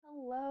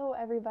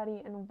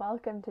everybody, and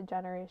welcome to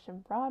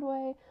Generation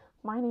Broadway.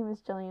 My name is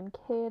Jillian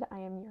Kidd. I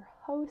am your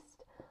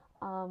host.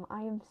 I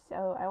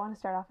want to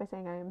start off by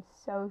saying I am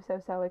so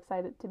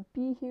excited to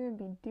be here and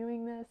be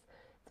doing this.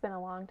 It's been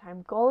a long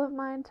time goal of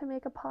mine to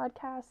make a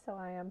podcast, so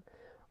I am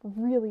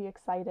really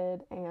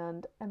excited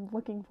and I'm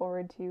looking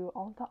forward to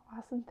all the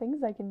awesome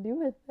things I can do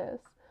with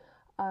this.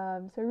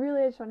 I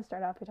just want to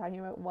start off by talking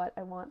about what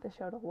I want the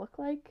show to look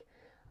like.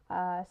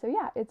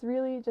 It's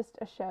really just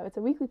a show. It's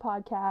a weekly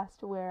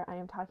podcast where I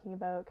am talking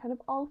about kind of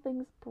all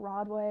things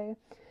Broadway.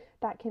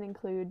 That can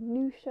include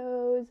new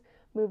shows,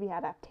 movie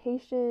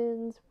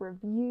adaptations,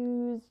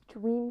 reviews,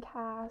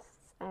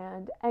 dreamcasts,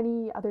 and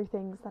any other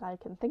things that I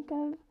can think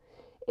of.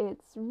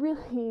 It's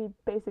really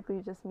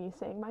basically just me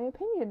saying my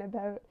opinion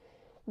about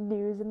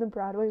news in the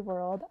Broadway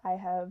world. I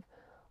have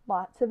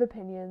lots of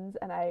opinions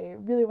and I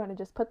really want to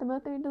just put them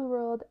out there into the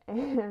world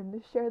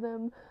and share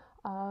them.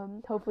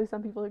 Hopefully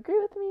some people agree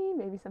with me,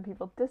 maybe some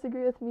people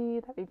disagree with me,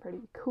 that'd be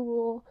pretty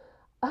cool.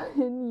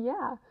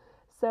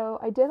 So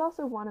I did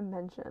also want to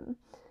mention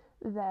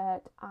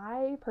that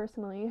I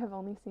personally have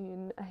only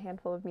seen a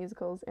handful of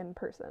musicals in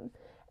person,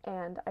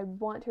 and I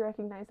want to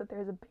recognize that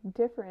there's a big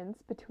difference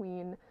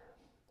between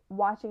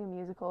watching a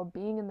musical,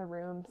 being in the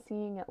room,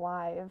 seeing it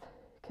live,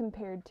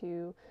 compared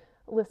to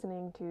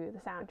listening to the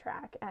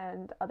soundtrack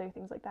and other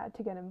things like that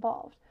to get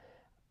involved.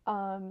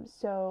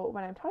 So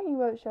when I'm talking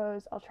about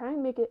shows, I'll try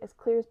and make it as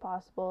clear as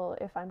possible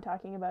if I'm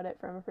talking about it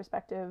from a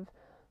perspective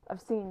of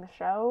seeing the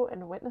show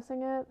and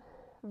witnessing it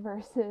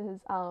versus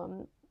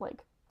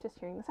just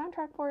hearing the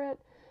soundtrack for it.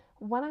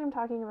 When I'm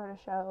talking about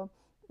a show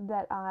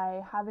that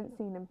I haven't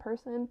seen in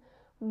person,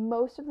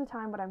 most of the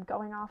time what I'm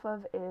going off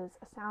of is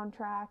a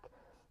soundtrack,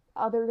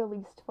 other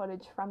released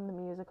footage from the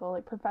musical,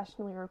 like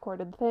professionally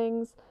recorded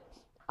things,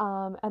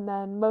 and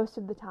then most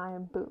of the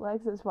time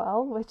bootlegs as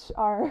well, which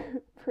are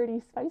pretty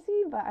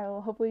spicy, but I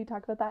will hopefully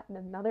talk about that in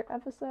another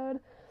episode.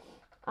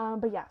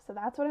 So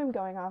that's what I'm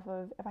going off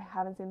of if I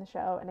haven't seen the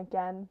show, and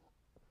again,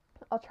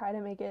 I'll try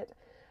to make it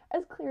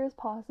as clear as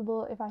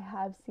possible if I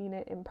have seen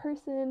it in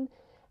person,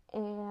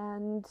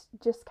 and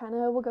just kind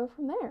of we'll go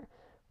from there.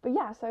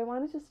 So I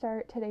wanted to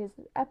start today's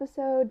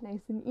episode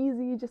nice and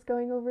easy, just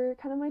going over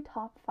kind of my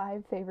top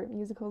 5 favorite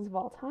musicals of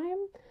all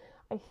time.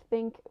 I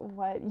think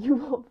what you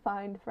will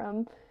find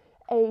from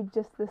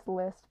just this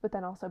list, but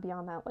then also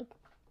beyond that, like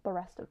the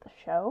rest of the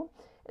show,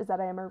 is that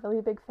I am a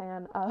really big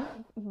fan of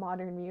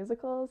modern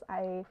musicals.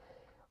 I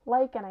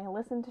like and I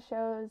listen to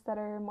shows that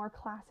are more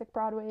classic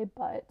Broadway,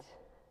 but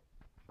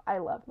I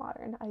love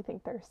modern. I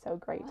think they're so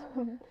great.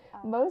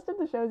 Most of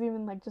the shows,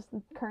 even like just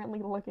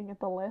currently looking at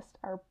the list,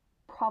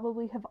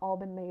 probably have all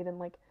been made in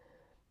like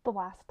the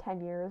last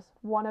 10 years.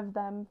 One of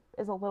them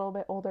is a little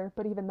bit older,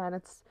 but even then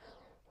it's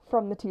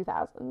from the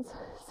 2000s.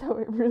 So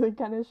it really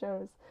kind of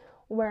shows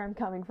where I'm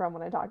coming from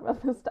when I talk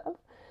about this stuff.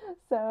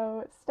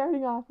 So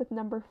starting off with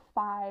number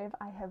 5,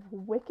 I have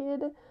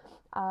Wicked.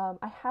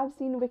 I have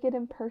seen Wicked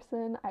in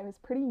person. I was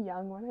pretty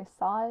young when I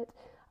saw it.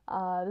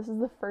 This is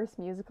the first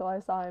musical I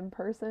saw in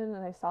person,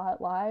 and I saw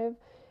it live.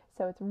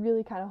 So it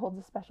really kind of holds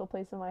a special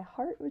place in my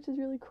heart, which is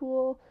really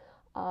cool.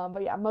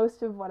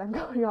 Most of what I'm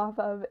going off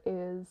of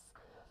is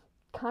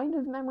kind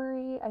of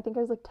memory. I think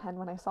I was like 10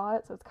 when I saw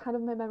it, so it's kind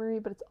of my memory,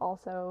 but it's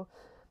also,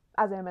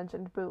 as I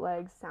mentioned,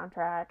 bootlegs,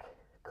 soundtrack,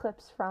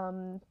 clips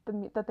from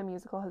that the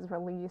musical has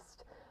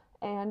released,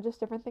 and just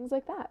different things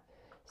like that.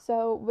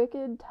 So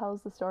Wicked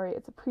tells the story.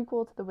 It's a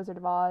prequel to The Wizard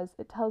of Oz.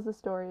 It tells the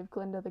story of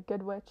Glinda the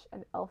Good Witch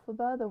and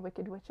Elphaba, the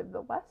Wicked Witch of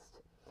the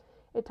West.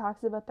 It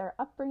talks about their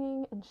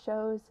upbringing and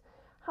shows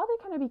how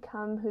they kind of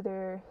become who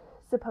they're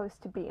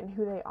supposed to be and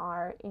who they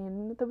are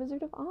in The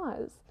Wizard of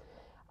Oz.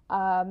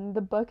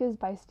 The book is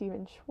by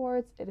Stephen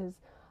Schwartz. It is,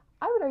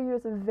 I would argue,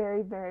 it's a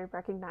very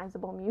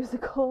recognizable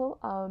musical.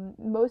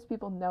 Most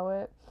people know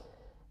it.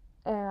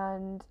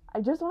 And I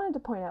just wanted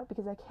to point out,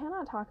 because I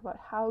cannot talk about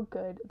how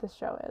good this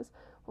show is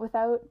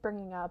without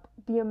bringing up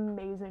the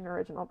amazing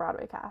original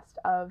Broadway cast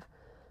of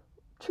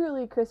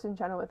truly Kristin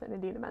Chenoweth and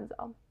Idina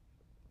Menzel.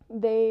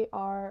 They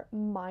are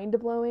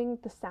mind-blowing.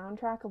 The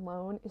soundtrack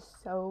alone is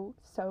so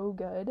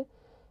good,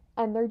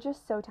 and they're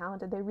just so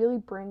talented. They really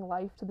bring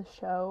life to the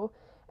show,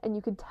 and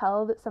you could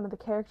tell that some of the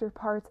character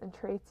parts and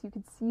traits, you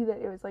could see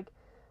that it was like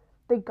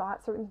they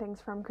got certain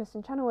things from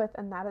Kristin Chenoweth,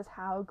 and that is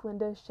how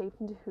Glinda shaped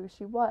into who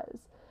she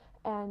was.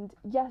 And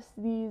yes,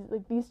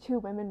 these two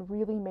women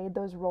really made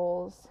those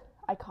roles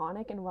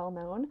iconic and well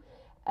known.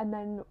 And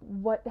then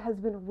what has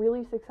been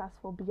really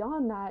successful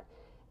beyond that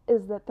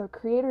is that the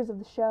creators of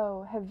the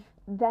show have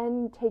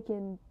then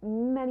taken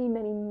many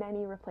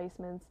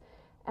replacements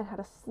and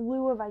had a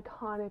slew of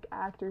iconic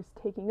actors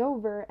taking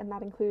over, and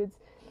that includes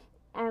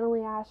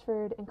Annaleigh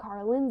Ashford and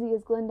Cara Lindsay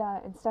as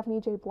Glinda, and Stephanie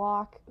J.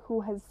 Block,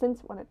 who has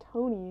since won a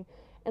Tony,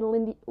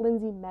 and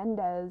Lindsay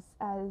Mendez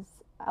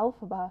as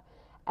Elphaba.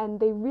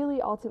 And they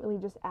really ultimately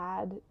just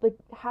add, like,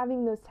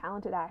 having those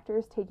talented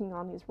actors taking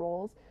on these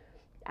roles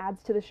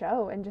adds to the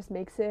show and just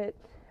makes it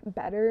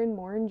better and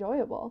more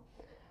enjoyable.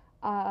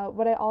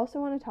 What I also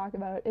want to talk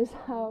about is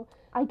how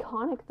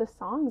iconic the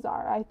songs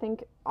are. I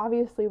think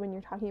obviously when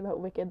you're talking about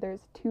Wicked,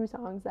 there's two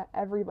songs that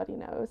everybody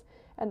knows,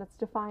 and that's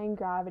Defying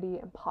Gravity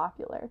and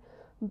Popular.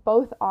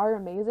 Both are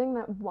amazing.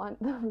 That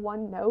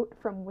one note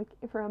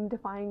from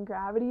Defying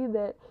Gravity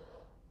that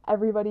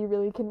everybody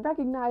really can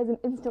recognize and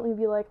instantly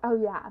be like, oh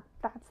yeah,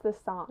 that's this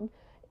song,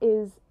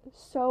 is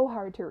so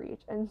hard to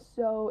reach and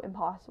so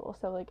impossible.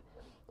 So like,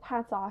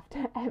 hats off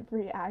to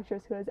every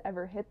actress who has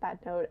ever hit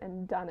that note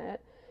and done it.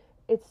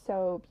 It's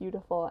so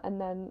beautiful. And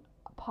then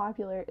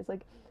Popular is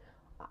like,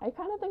 I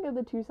kind of think of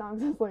the two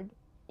songs as like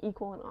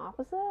equal and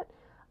opposite,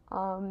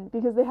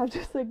 because they have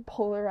just like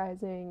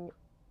polarizing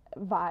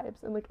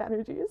vibes and like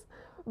energies.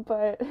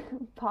 But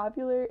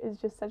Popular is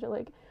just such a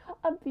like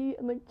upbeat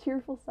and like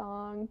cheerful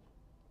song,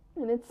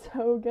 and it's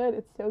so good.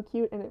 It's so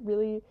cute, and it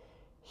really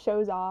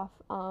shows off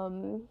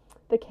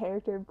the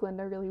character of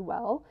Glinda really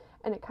well,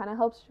 and it kind of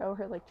helps show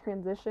her like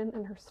transition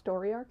and her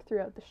story arc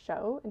throughout the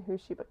show and who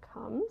she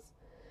becomes.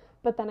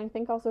 But then I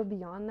think also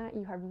beyond that,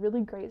 you have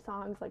really great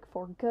songs like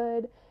For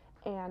Good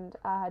and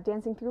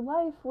Dancing Through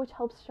Life, which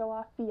helps show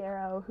off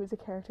Fiyero, who's a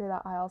character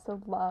that I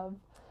also love.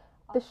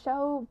 The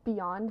show,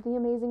 beyond the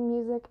amazing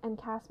music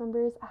and cast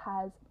members,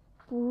 has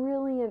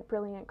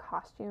brilliant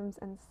costumes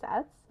and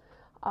sets.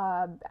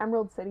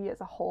 Emerald City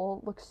as a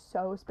whole looks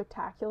so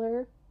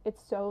spectacular.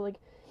 It's so like,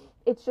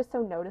 it's just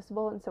so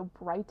noticeable and so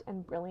bright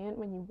and brilliant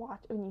when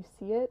you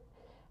see it.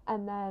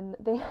 And then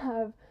they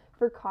have,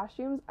 for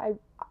costumes,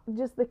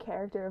 just the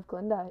character of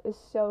Glinda is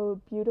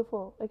so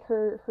beautiful. Like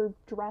her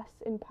dress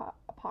in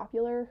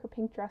Popular, her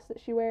pink dress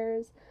that she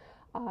wears,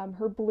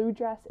 her blue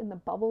dress in the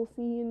bubble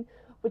scene,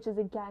 which is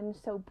again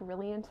so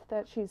brilliant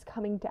that she's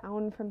coming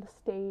down from the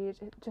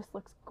stage. It just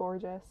looks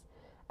gorgeous.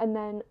 And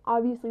then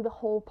obviously the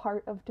whole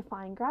part of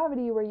Defying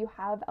Gravity, where you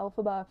have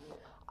Elphaba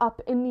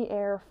up in the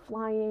air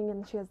flying,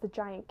 and she has the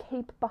giant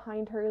cape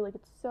behind her. Like,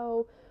 it's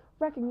so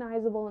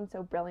recognizable and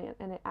so brilliant,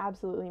 and it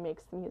absolutely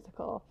makes the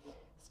musical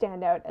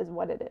stand out as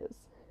what it is.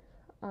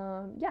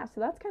 Yeah,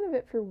 so that's kind of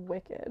it for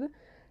Wicked.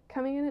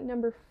 Coming in at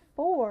number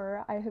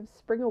 4, I have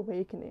Spring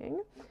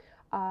Awakening,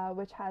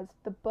 which has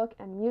the book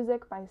and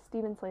music by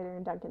Stephen Slater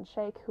and Duncan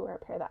Sheik, who are a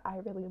pair that I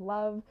really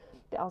love.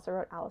 They also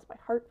wrote Alice by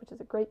Heart, which is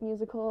a great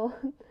musical.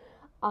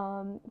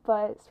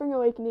 But Spring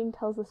Awakening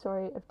tells the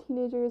story of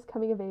teenagers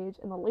coming of age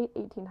in the late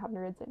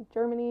 1800s in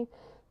Germany.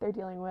 They're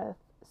dealing with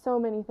so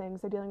many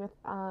things. They're dealing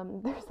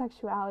with their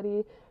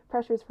sexuality,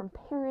 pressures from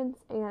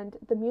parents, and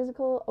the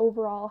musical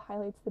overall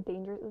highlights the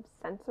dangers of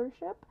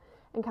censorship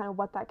and kind of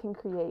what that can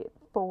create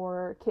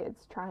for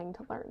kids trying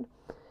to learn.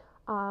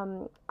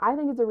 I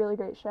think it's a really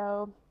great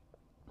show.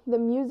 The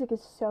music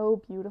is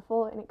so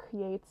beautiful, and it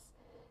creates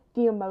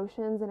the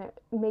emotions, and it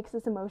makes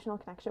this emotional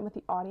connection with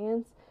the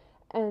audience.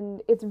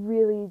 And it's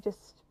really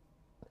just,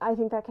 I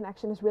think that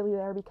connection is really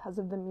there because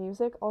of the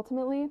music,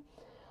 ultimately.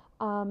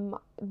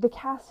 The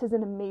cast is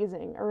an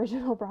amazing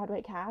original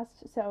Broadway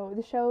cast, so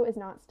the show is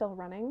not still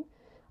running,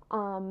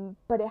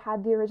 but it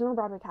had, the original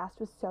Broadway cast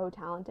was so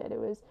talented. It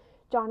was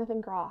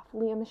Jonathan Groff,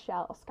 Leah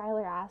Michele,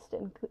 Skylar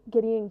Astin,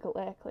 Gideon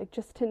Glick, like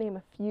just to name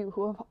a few,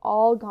 who have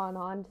all gone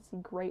on to see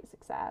great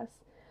success,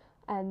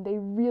 and they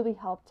really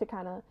helped to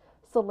kind of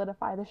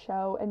solidify the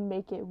show and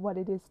make it what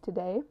it is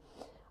today.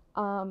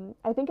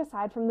 I think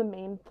aside from the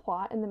main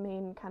plot and the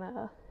main kind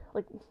of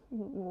like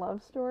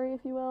love story,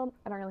 if you will,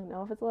 I don't really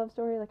know if it's a love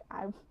story, like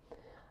I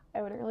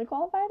wouldn't really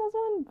qualify it as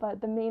one,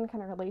 but the main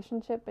kind of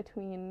relationship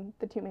between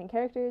the two main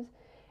characters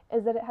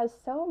is that it has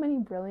so many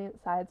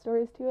brilliant side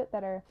stories to it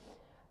that are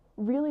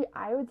really,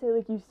 I would say,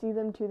 like, you see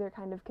them to their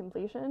kind of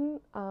completion,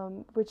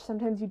 which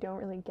sometimes you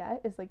don't really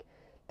get, is like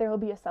there will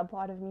be a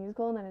subplot of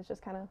musical and then it's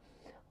just kind of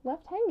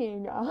left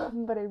hanging,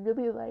 but I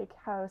really like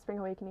how Spring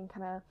Awakening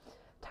kind of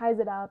ties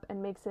it up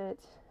and makes it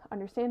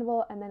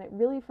understandable, and then it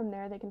really, from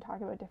there, they can talk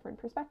about different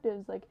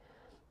perspectives, like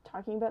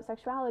talking about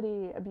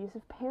sexuality,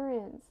 abusive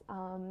parents,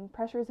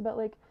 pressures about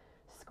like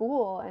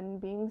school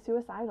and being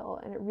suicidal,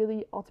 and it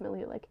really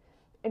ultimately like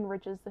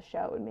enriches the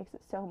show and makes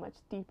it so much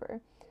deeper.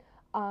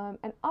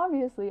 And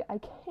obviously I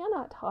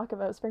cannot talk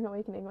about Spring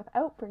Awakening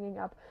without bringing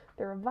up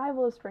the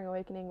revival of Spring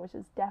Awakening, which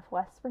is Deaf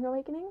West Spring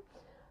Awakening.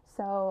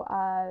 So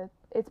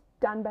it's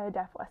done by a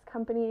Deaf West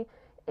company.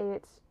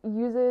 It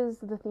uses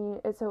the theme,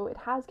 so it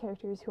has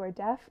characters who are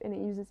deaf, and it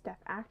uses deaf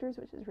actors,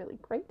 which is really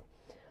great.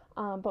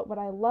 But what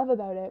I love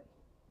about it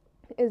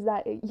is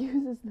that it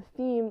uses the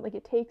theme, like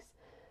it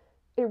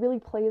really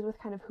plays with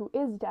kind of who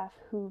is deaf,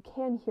 who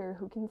can hear,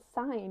 who can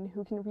sign,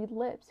 who can read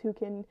lips, who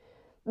can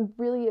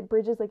really, it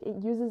bridges, like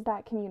it uses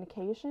that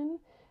communication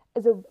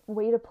as a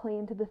way to play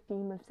into the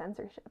theme of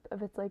censorship.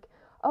 Of it's like,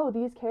 oh,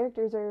 these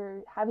characters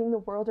are having the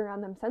world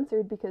around them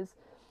censored because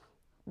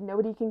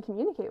nobody can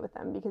communicate with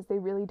them, because they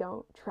really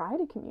don't try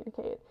to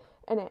communicate,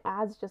 and it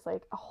adds just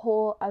like a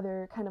whole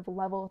other kind of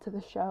level to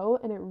the show,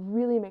 and it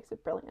really makes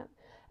it brilliant.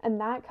 And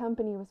that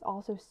company was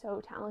also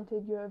so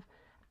talented. You have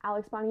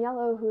Alex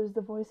Boniello, who is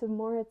the voice of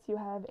Moritz, you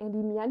have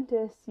Andy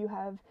Mientus, you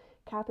have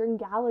Catherine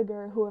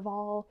Gallagher, who have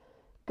all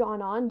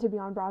gone on to be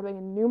on Broadway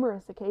on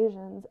numerous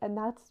occasions, and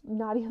that's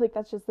not like,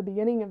 that's just the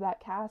beginning of that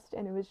cast,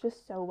 and it was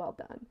just so well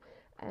done.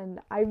 and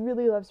I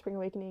really love Spring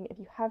Awakening. If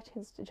you have a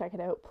chance to check it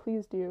out,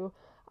 please do.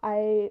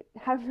 I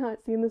have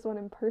not seen this one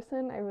in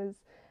person. I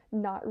was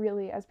not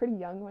really, I was pretty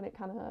young when it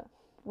kind of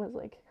was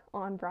like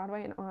on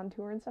Broadway and on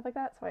tour and stuff like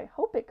that, so I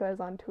hope it goes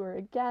on tour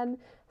again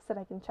so that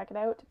I can check it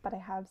out. But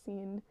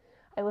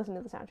I listen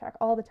to the soundtrack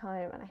all the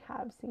time, and I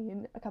have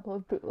seen a couple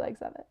of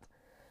bootlegs of it.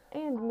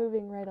 And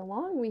moving right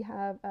along, we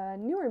have a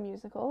newer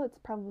musical. It's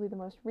probably the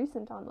most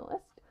recent on the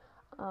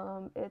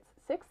list. It's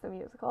Six the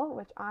Musical,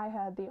 which I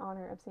had the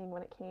honor of seeing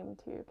when it came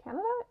to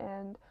Canada,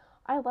 and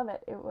I love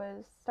it. It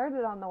was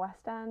started on the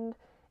West End.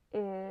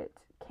 It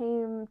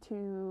came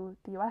to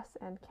the US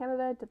and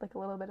Canada, did like a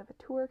little bit of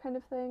a tour kind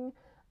of thing,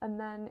 and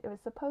then it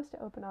was supposed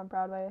to open on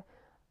Broadway.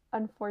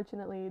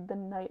 Unfortunately, the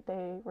night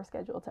they were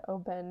scheduled to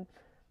open,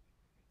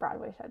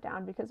 Broadway shut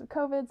down because of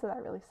COVID, so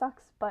that really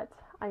sucks, but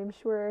I'm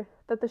sure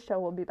that the show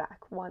will be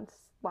back once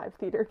live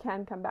theater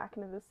can come back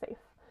and it is safe.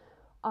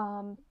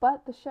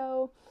 But the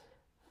show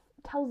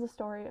tells the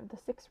story of the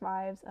 6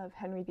 wives of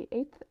Henry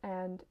VIII,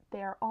 and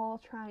they are all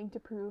trying to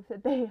prove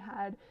that they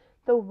had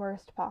the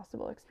worst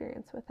possible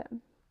experience with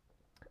him.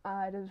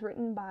 It is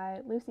written by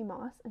Lucy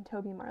Moss and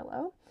Toby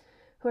Marlowe,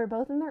 who are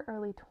both in their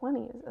early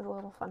 20s, as a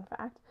little fun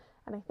fact,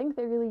 and I think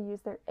they really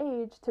use their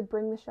age to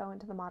bring the show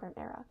into the modern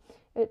era.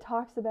 It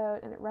talks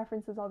about and it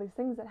references all these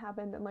things that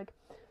happened in like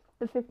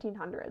the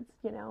 1500s,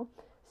 you know?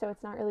 So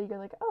it's not really, you're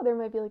like, oh, there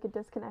might be like a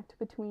disconnect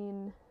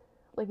between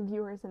like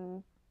viewers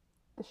and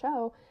the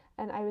show,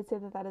 and I would say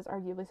that that is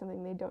arguably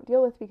something they don't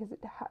deal with, because it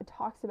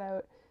talks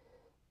about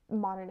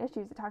modern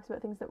issues. It talks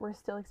about things that we're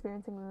still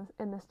experiencing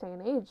in this day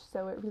and age,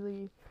 so it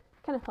really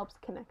kind of helps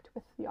connect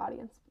with the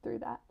audience through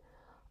that.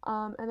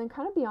 And then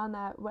kind of beyond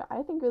that, what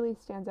I think really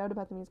stands out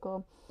about the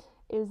musical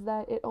is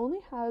that it only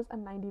has a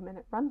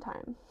 90-minute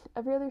runtime.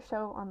 Every other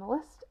show on the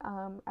list,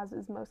 as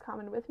is most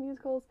common with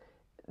musicals,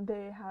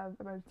 they have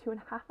about a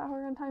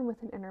 2.5-hour runtime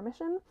with an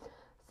intermission.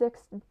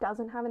 Six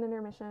doesn't have an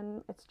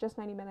intermission, it's just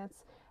 90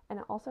 minutes, and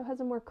it also has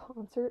a more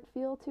concert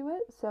feel to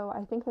it, so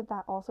I think that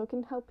that also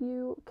can help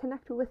you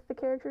connect with the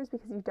characters,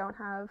 because you don't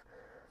have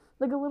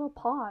like a little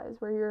pause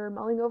where you're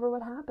mulling over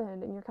what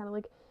happened and you're kind of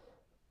like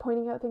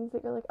pointing out things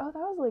that you're like, oh, that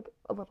was like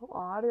a little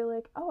odd, or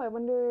like, oh, I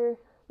wonder,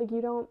 like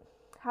you don't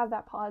have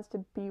that pause to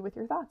be with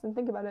your thoughts and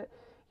think about it.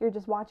 You're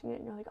just watching it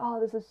and you're like, oh,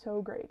 this is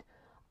so great.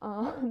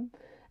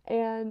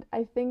 And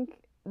I think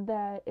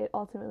that it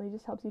ultimately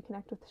just helps you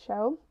connect with the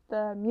show.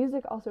 The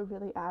music also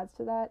really adds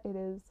to that. It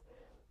is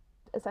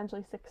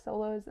essentially 6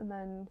 solos and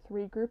then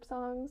 3 group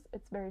songs.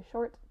 It's very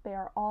short. They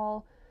are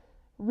all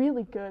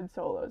really good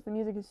solos. The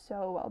music is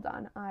so well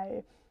done.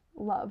 I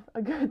love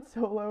a good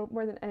solo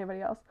more than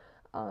anybody else.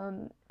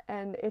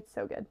 And it's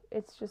so good.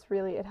 It's just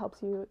really, it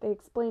helps you. They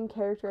explain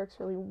character arcs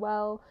really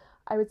well.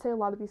 I would say a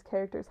lot of these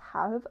characters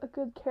have a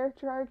good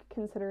character arc,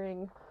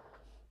 considering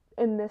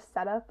in this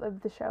setup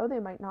of the show they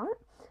might not.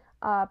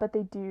 But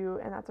they do,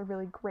 and that's a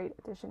really great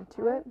addition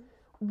to it.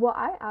 What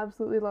I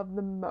absolutely love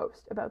the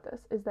most about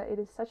this is that it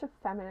is such a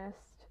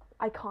feminist,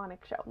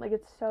 iconic show. Like,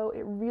 it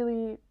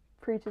really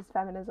preaches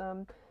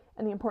feminism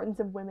and the importance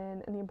of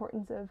women and the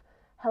importance of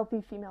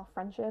healthy female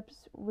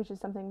friendships, which is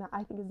something that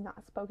I think is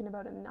not spoken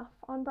about enough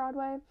on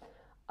Broadway,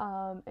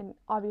 and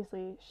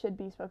obviously should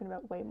be spoken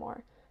about way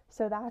more.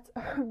 So that's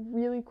a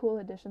really cool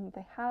addition that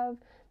they have.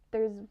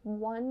 There's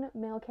one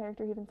male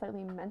character even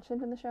slightly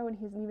mentioned in the show, and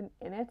he's even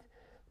in it.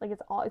 Like,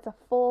 it's a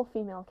full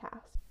female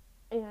cast.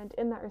 And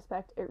in that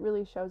respect, it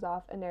really shows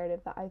off a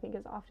narrative that I think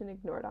is often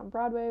ignored on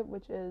Broadway,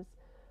 which is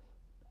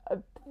a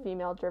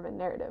female-driven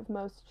narrative.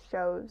 Most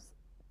shows,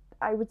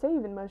 I would say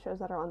even most shows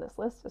that are on this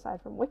list,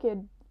 aside from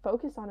Wicked,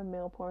 focus on a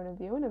male point of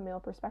view and a male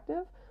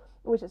perspective,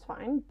 which is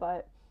fine,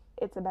 but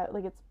it's about,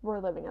 like, we're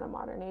living in a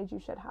modern age. You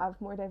should have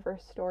more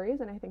diverse stories,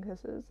 and I think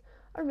this is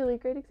a really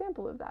great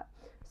example of that.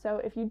 So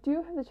if you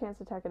do have the chance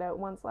to check it out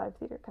once live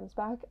theater comes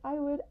back, I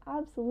would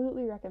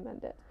absolutely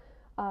recommend it.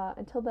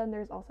 Until then,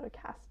 there's also a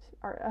cast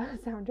or a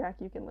soundtrack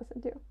you can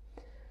listen to.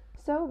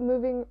 So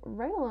moving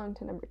right along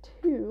to number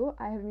 2,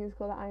 I have a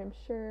musical that I am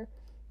sure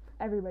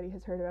everybody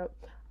has heard about.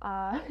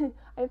 I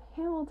have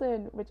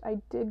Hamilton, which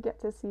I did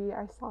get to see.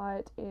 I saw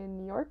it in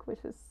New York,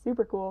 which was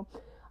super cool.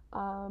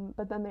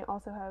 But then they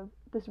also have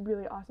this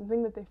really awesome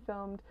thing that they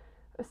filmed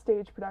a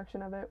stage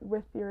production of it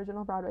with the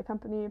original Broadway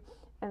company,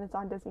 and it's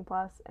on Disney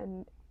Plus,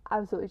 and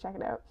absolutely check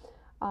it out.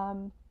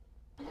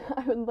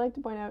 I would like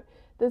to point out,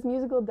 this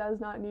musical does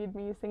not need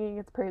me singing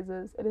its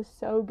praises. It is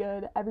so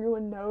good.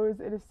 Everyone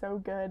knows it is so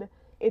good.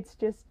 It's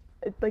just,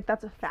 like,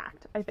 that's a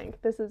fact, I think.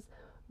 This is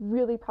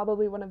really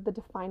probably one of the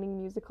defining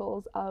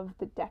musicals of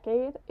the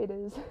decade. It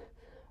is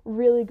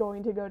really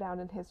going to go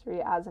down in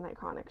history as an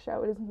iconic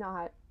show. It is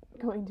not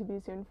going to be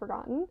soon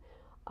forgotten.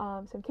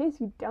 So in case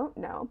you don't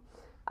know,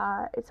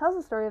 it tells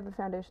the story of the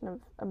foundation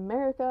of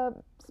America,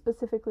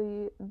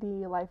 specifically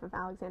the life of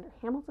Alexander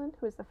Hamilton,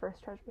 who is the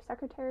first Treasury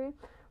Secretary,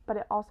 but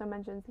it also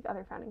mentions the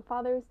other founding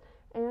fathers,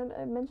 and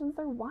it mentions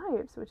their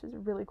wives, which is a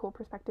really cool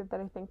perspective that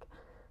I think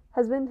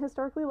has been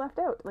historically left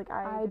out. Like,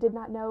 I did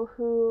not know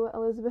who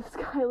Elizabeth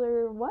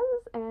Schuyler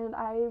was, and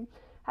I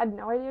had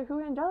no idea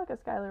who Angelica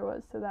Schuyler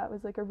was, so that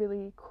was like a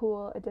really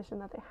cool addition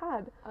that they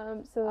had.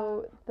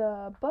 So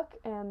the book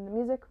and the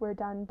music were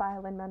done by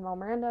Lin-Manuel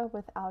Miranda,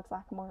 with Alex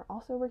Lacamoire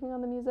also working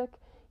on the music.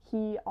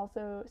 He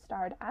also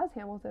starred as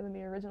Hamilton in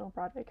the original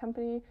Broadway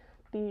company.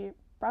 The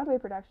Broadway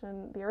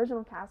production, the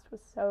original cast was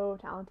so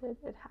talented.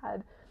 It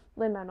had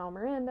Lin-Manuel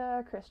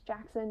Miranda, Chris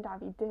Jackson,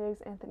 Daveed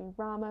Diggs, Anthony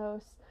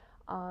Ramos,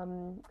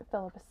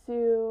 Philippa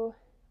Sue,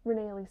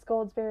 Renee Elise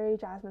Goldsberry,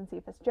 Jasmine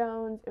Cephas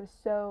Jones. It was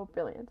so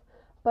brilliant.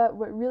 But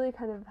what really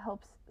kind of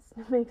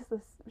makes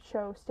this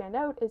show stand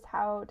out is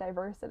how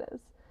diverse it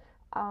is.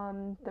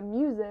 The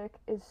music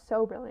is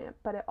so brilliant,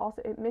 but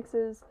it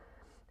mixes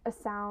a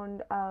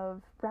sound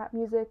of rap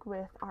music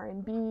with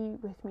R&B,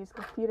 with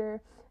musical theater,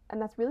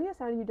 and that's really a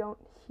sound you don't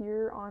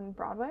hear on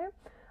Broadway.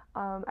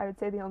 I would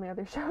say the only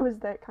other shows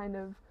that kind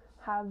of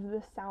have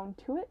this sound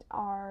to it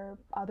are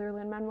other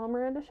Lin-Manuel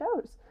Miranda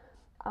shows.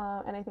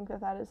 And I think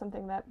that is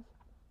something that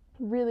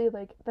really,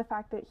 like, the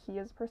fact that he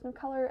is a person of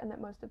color and that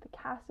most of the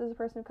cast is a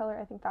person of color,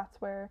 I think that's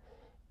where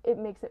it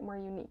makes it more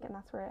unique, and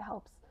that's where it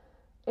helps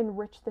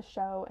enrich the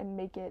show and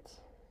make it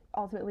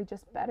ultimately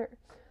just better.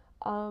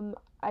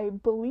 I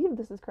believe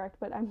this is correct,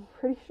 but I'm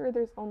pretty sure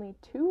there's only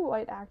 2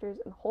 white actors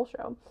in the whole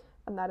show,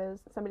 and that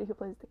is somebody who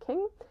plays the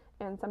king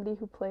and somebody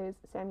who plays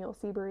Samuel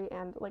Seabury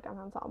and like an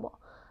ensemble.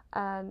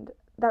 And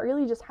that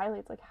really just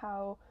highlights like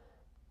how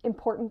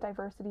important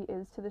diversity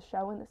is to the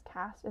show and this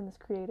cast and this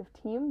creative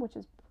team, which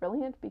is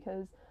brilliant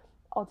because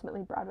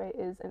ultimately Broadway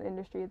is an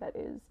industry that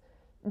is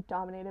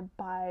dominated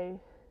by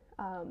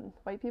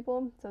white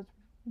people, so it's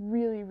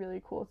really,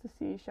 really cool to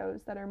see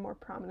shows that are more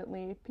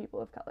prominently people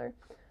of color.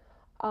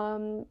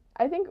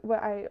 I think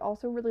what I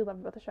also really love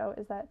about the show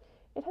is that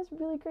it has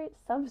really great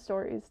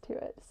sub-stories to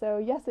it. So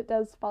yes, it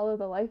does follow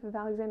the life of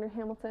Alexander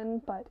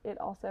Hamilton, but it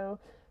also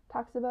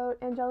talks about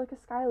Angelica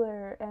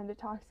Schuyler, and it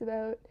talks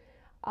about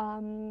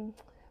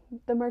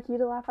the Marquis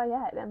de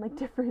Lafayette, and like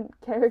different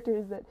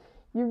characters that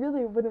you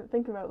really wouldn't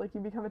think about. Like, you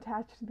become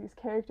attached to these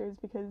characters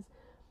because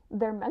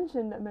they're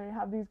mentioned and they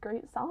have these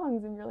great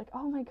songs, and you're like,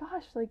 oh my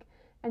gosh, like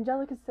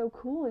Angelica's so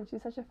cool and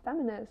she's such a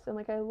feminist and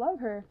like I love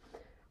her.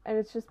 And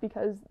it's just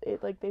because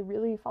they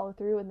really follow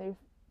through, and they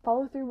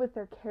follow through with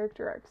their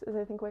character arcs is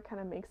I think what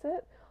kind of makes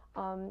it.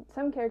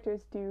 Some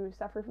characters do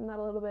suffer from that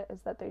a little bit,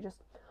 is that they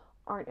just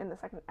aren't in the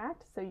second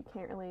act, so you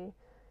can't really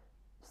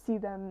see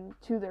them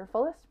to their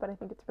fullest, but I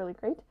think it's really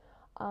great.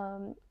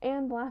 And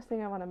the last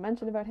thing I want to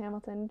mention about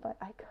Hamilton, but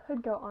I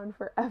could go on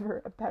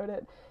forever about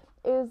it,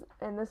 is,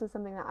 and this is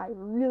something that I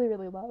really,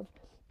 really love,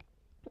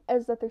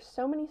 is that there's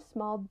so many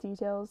small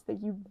details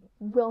that you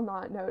will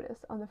not notice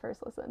on the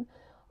first listen.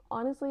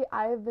 Honestly,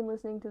 I have been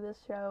listening to this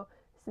show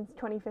since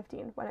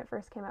 2015 when it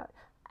first came out,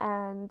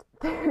 and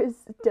there's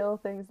still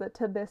things that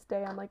to this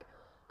day I'm like,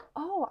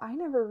 oh, I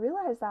never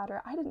realized that,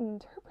 or I didn't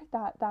interpret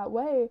that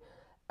way,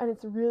 and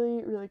it's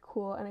really, really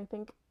cool. And I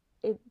think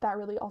that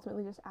really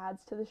ultimately just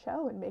adds to the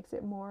show and makes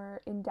it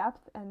more in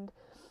depth and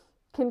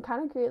can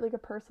kind of create like a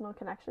personal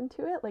connection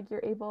to it. Like,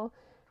 you're able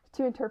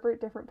to interpret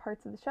different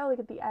parts of the show. Like,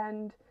 at the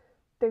end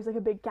there's like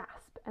a big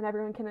gasp and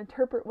everyone can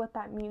interpret what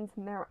that means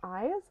in their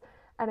eyes,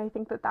 and I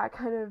think that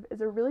kind of is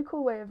a really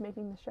cool way of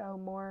making the show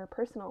more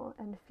personal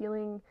and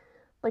feeling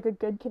like a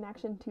good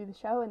connection to the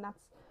show, and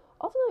that's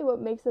ultimately what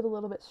makes it a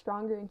little bit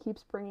stronger and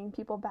keeps bringing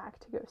people back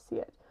to go see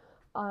it.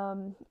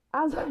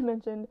 As I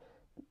mentioned,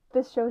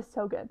 this show is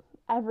so good.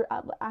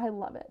 I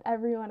love it.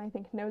 Everyone, I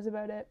think, knows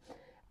about it.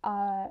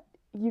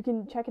 You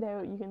can check it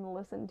out. You can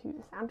listen to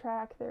the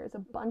soundtrack. There's a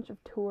bunch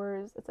of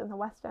tours. It's in the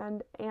West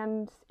End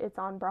and it's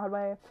on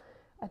Broadway.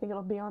 I think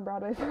it'll be on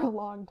Broadway for a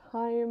long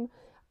time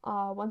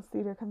once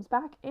theater comes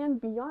back. And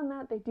beyond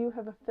that, they do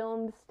have a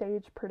filmed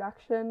stage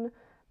production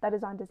that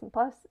is on Disney+.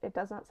 It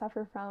does not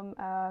suffer from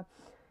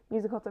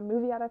musical to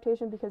movie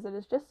adaptation because it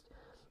is just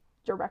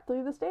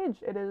directly the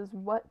stage. It is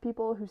what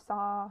people who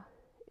saw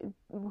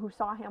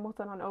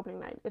Hamilton on opening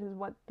night, it is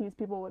what these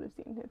people would have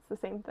seen. It's the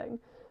same thing.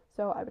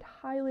 So I would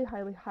highly,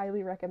 highly,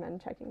 highly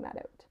recommend checking that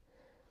out.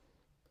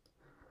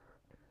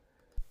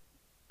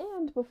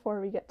 And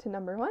before we get to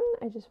number 1,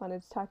 I just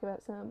wanted to talk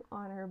about some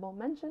honorable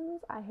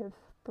mentions. I have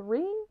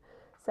 3,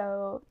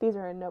 so these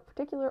are in no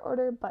particular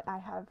order, but I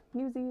have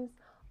Newsies.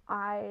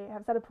 I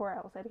have said it before,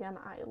 I will say it again,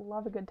 I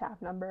love a good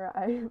tap number.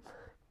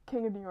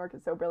 King of New York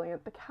is so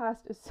brilliant. The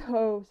cast is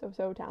so, so,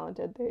 so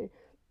talented. They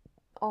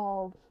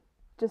all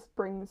just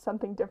bring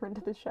something different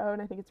to the show,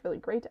 and I think it's really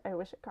great. I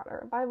wish it got a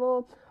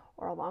revival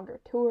or a longer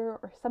tour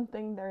or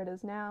something. There it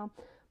is now.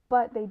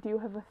 But they do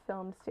have a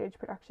filmed stage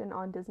production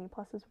on Disney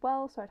Plus as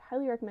well, so I'd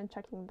highly recommend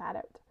checking that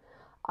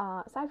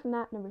out. Aside from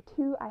that, number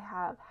 2, I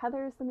have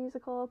Heathers the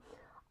musical.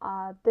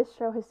 This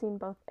show has seen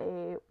both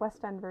a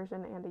West End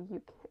version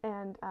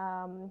and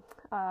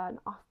an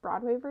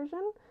off-Broadway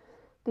version.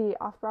 The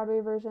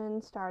off-Broadway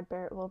version starred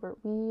Barrett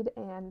Wilbert-Weed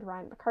and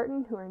Ryan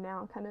McCartan, who are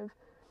now kind of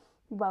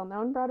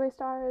well-known Broadway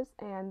stars,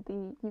 and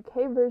the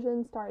UK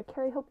version starred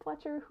Carrie Hope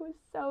Fletcher, who is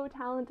so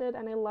talented,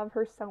 and I love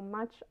her so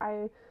much.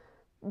 I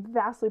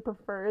vastly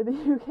prefer the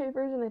UK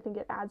version. I think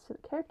it adds to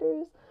the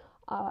characters.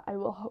 I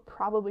will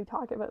probably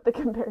talk about the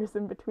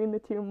comparison between the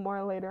two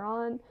more later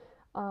on,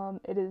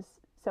 It is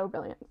so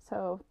brilliant.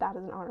 So that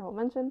is an honorable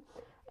mention.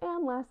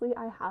 And lastly,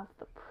 I have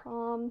The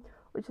Prom,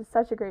 which is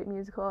such a great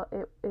musical.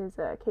 It is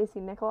a Casey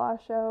Nicholaw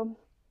show,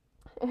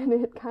 and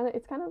it's kind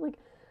of like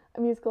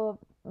a musical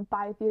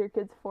by theater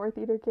kids for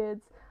theater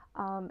kids.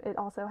 It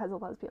also has a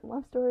lesbian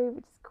love story,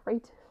 which is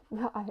great.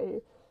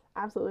 I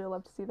absolutely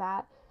love to see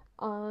that.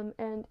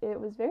 And it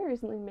was very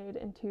recently made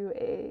into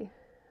a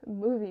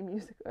movie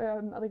music,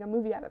 like a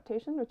movie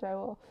adaptation, which I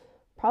will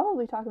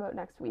probably talk about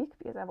next week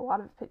because I have a lot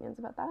of opinions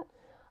about that.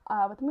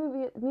 But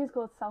the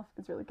musical itself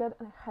is really good,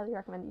 and I highly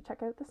recommend you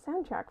check out the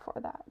soundtrack for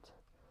that.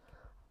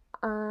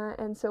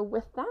 And so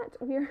with that,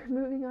 we are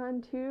moving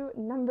on to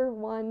number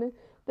 1.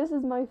 This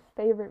is my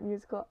favorite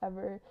musical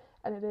ever,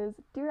 and it is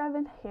Dear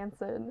Evan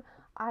Hansen.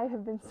 I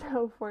have been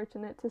so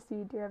fortunate to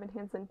see Dear Evan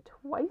Hansen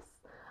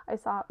twice. I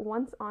saw it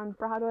once on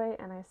Broadway,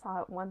 and I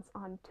saw it once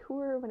on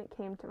tour when it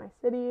came to my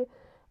city,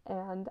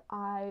 and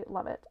I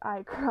love it.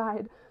 I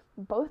cried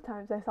both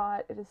times I saw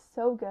it. It is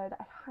so good.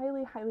 I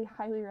highly, highly,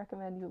 highly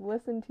recommend you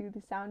listen to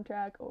the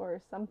soundtrack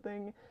or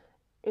something.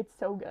 It's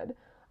so good.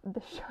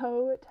 The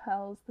show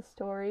tells the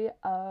story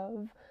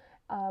of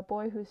a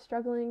boy who's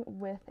struggling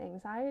with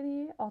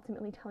anxiety,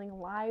 ultimately telling a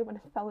lie when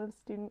a fellow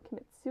student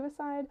commits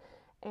suicide,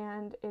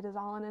 and it is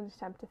all in an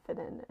attempt to fit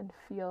in and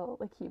feel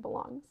like he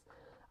belongs.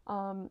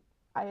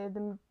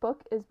 The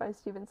book is by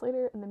Stephen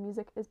Slater, and the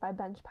music is by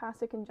Ben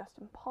Pasek and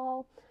Justin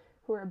Paul,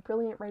 who are a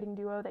brilliant writing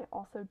duo. They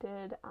also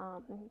did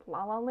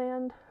La La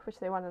Land, which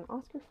they won an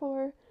Oscar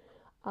for,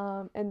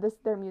 and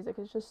their music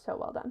is just so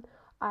well done.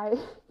 I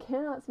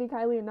cannot speak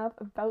highly enough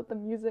about the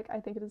music. I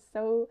think it is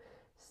so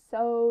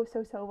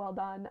well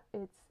done.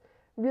 It's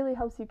really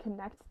helps you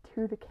connect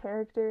to the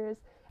characters,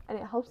 and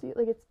it helps you,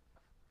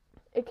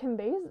 it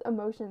conveys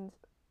emotions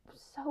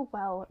so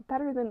well,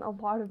 better than a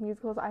lot of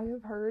musicals I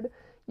have heard.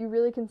 You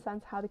really can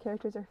sense how the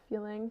characters are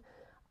feeling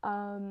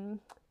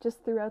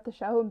just throughout the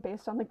show, and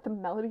based on the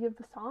melody of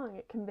the song,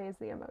 it conveys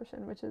the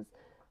emotion, which is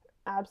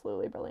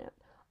absolutely brilliant.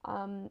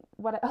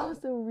 What I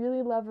also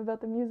really love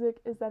about the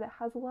music is that it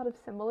has a lot of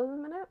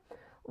symbolism in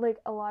it.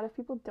 A lot of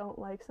people don't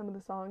like some of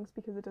the songs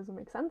because it doesn't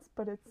make sense,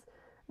 but it's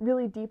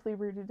really deeply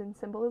rooted in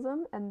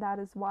symbolism, and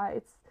that's why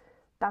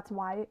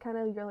it kind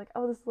of, you're like,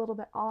 oh, this is a little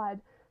bit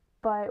odd.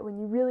 But when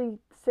you really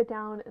sit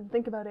down and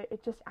think about it,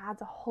 it just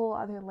adds a whole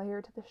other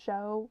layer to the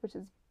show, which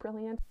is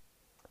brilliant.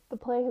 The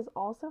play has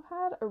also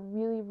had a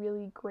really,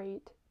 really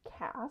great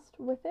cast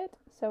with it.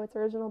 So its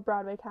original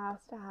Broadway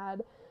cast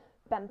had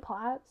Ben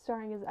Platt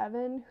starring as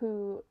Evan,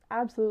 who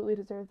absolutely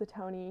deserved the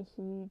Tony.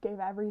 He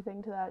gave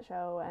everything to that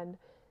show, and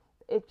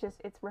it's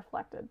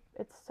reflected.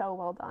 It's so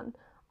well done.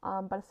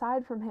 But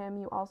aside from him,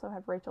 you also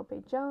have Rachel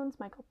Bay Jones,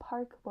 Michael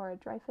Park, Laura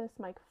Dreyfus,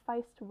 Mike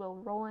Feist, Will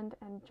Roland,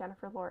 and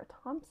Jennifer Laura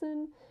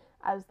Thompson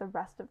as the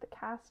rest of the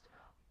cast,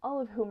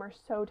 all of whom are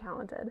so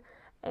talented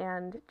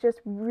and just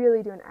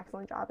really do an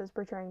excellent job as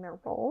portraying their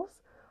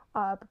roles.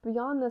 But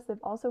beyond this, they've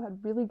also had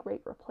really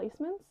great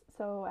replacements.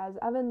 So as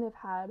Evan, they've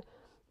had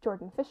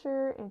Jordan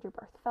Fisher, Andrew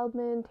Barth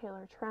Feldman,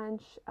 Taylor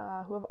Trench,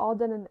 who have all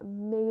done an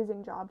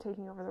amazing job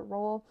taking over the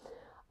role.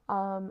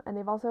 And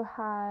they've also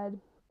had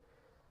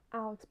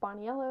Alex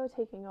Boniello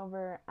taking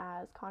over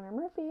as Connor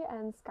Murphy,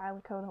 and Sky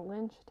Lakota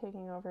Lynch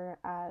taking over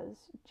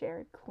as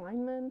Jared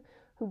Kleinman,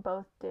 who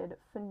both did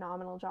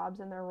phenomenal jobs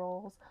in their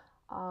roles.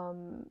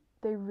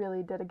 They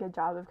really did a good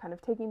job of kind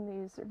of taking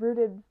these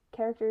rooted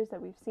characters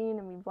that we've seen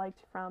and we've liked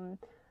from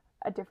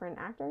a different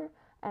actor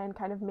and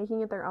kind of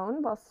making it their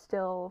own while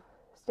still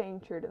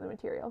staying true to the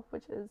material,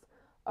 which is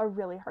a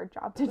really hard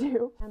job to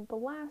do. And the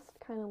last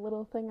kind of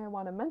little thing I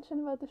want to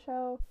mention about the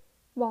show,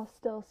 while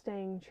still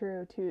staying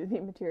true to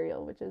the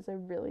material, which is a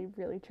really,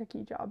 really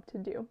tricky job to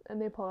do, and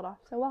they pull it off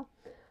so well.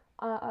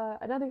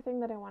 Another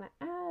thing that I want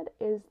to add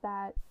is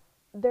that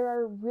there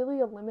are really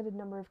a limited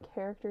number of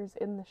characters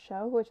in the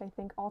show, which I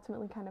think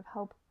ultimately kind of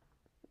help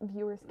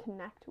viewers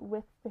connect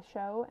with the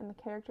show and the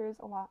characters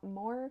a lot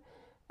more,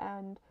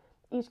 and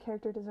each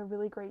character does a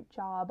really great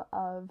job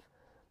of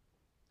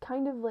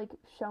kind of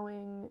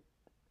showing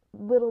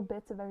little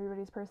bits of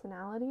everybody's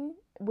personality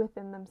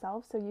within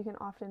themselves. So you can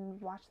often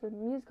watch the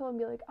musical and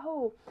be like,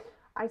 oh,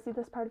 I see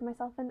this part of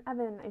myself in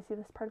Evan, I see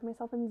this part of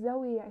myself in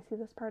Zoe, I see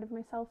this part of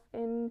myself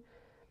in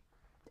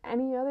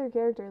any other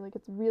character.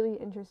 It's really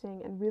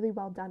interesting and really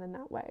well done in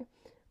that way.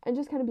 And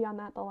just kind of beyond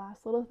that, the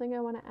last little thing I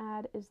want to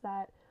add is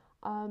that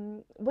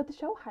what the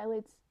show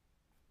highlights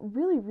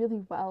really,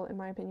 really well, in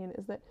my opinion,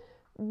 is that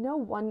no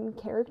one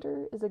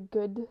character is a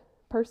good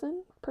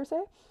person per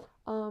se.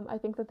 I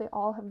think that they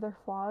all have their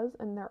flaws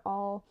and they're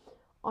all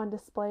on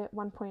display at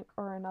one point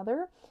or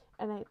another,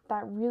 and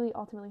that really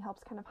ultimately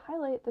helps kind of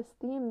highlight this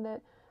theme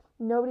that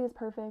nobody is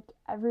perfect,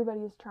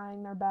 everybody is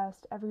trying their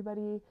best,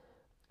 everybody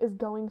is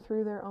going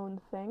through their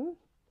own thing,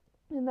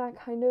 and that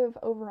kind of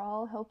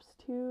overall helps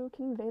to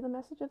convey the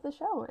message of the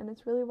show, and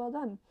it's really well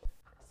done.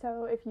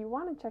 So if you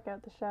want to check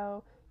out the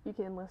show, you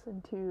can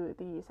listen to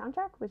the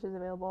soundtrack, which is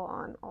available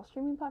on all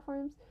streaming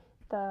platforms.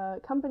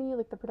 The company,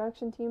 the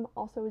production team,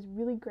 also is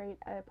really great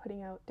at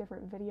putting out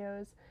different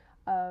videos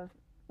of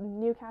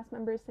new cast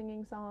members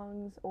singing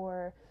songs,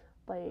 or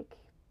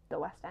the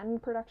West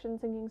End production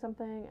singing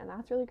something, and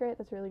that's really great.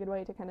 That's a really good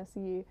way to kind of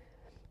see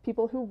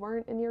people who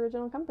weren't in the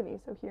original company.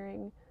 So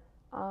hearing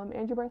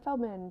Andrew Barth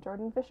Feldman,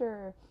 Jordan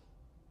Fisher,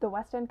 the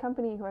West End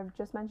Company, who I've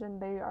just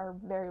mentioned, they are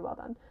very well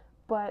done.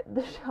 But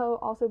the show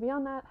also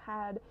beyond that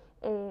had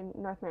a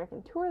North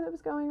American tour that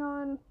was going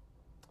on.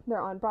 They're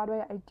on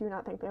Broadway. I do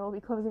not think they will be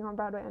closing on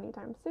Broadway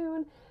anytime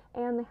soon.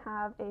 And they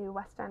have a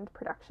West End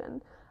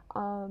production.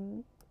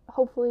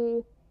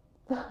 Hopefully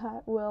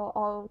that will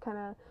all kind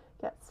of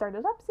get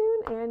started up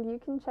soon and you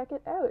can check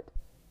it out.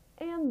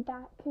 And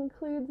that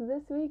concludes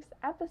this week's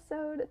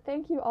episode.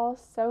 Thank you all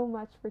so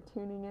much for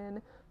tuning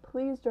in.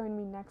 Please join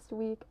me next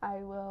week. I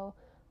will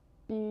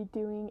be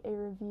doing a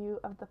review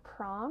of The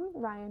Prom,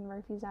 Ryan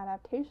Murphy's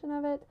adaptation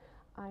of it.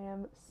 I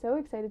am so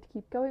excited to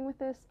keep going with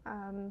this.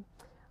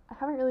 I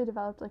haven't really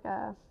developed like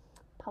a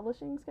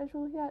publishing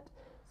schedule yet,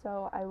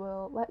 so I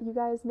will let you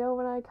guys know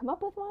when I come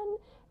up with one.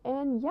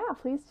 And yeah,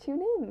 please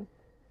tune in.